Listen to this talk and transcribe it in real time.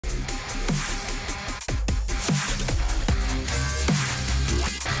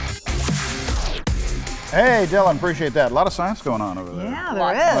Hey, Dylan, appreciate that. A lot of science going on over there. Yeah,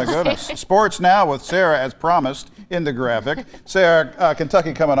 there is. My goodness. Sports now with Sarah, as promised, in the graphic. Sarah,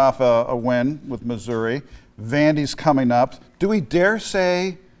 Kentucky coming off a win with Missouri. Vandy's coming up. Do we dare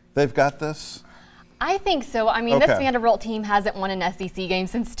say they've got this? I think so. I mean, this Vanderbilt team hasn't won an SEC game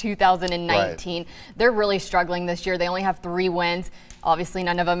since 2019. Right. They're really struggling this year. They only have 3 wins. Obviously,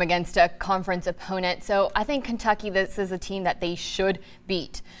 none of them against a conference opponent. So I think Kentucky, this is a team that they should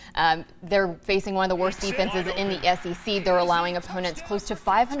beat. They're facing one of the worst defenses in the SEC. They're allowing opponents close to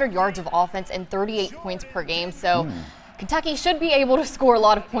 500 yards of offense and 38 points per game. So Kentucky should be able to score a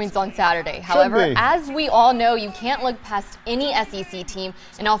lot of points on Saturday. However, as we all know, you can't look past any SEC team.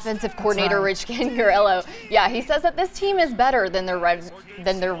 And offensive coordinator Rich Gangarello, he says that this team is better than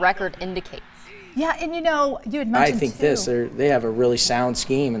their record indicates. Yeah, and you know, you had mentioned I think they have a really sound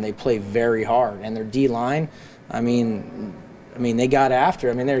scheme and they play very hard. And their D-line, I mean, they got after.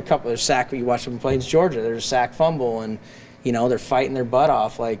 I mean, there are a couple of sack. You watch them play against Georgia. There's a sack fumble, and you know they're fighting their butt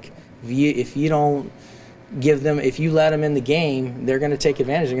off. Like if you don't give them, if you let them in the game, they're going to take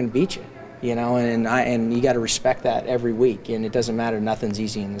advantage. They're going to beat you. You know, and you got to respect that every week. And it doesn't matter. Nothing's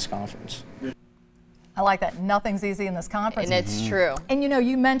easy in this conference. I like that. Nothing's easy in this conference. And it's true. And you know,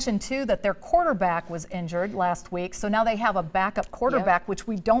 you mentioned too that their quarterback was injured last week, so now they have a backup quarterback, which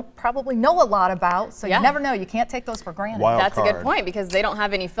we don't probably know a lot about. So you never know. You can't take those for granted. That's a good point because they don't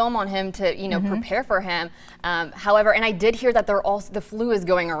have any film on him to prepare for him. However, and I did hear that the flu is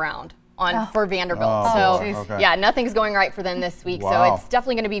going around for Vanderbilt. Yeah, nothing's going right for them this week. So it's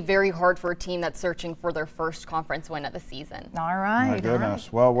definitely going to be very hard for a team that's searching for their first conference win of the season. All right. My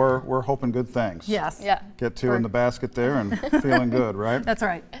goodness. Well, we're hoping good things. Yes. Yeah. Get 2 in the basket there and feeling good, right? That's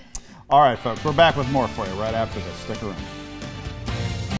right. All right, folks. We're back with more for you right after this. Stick around.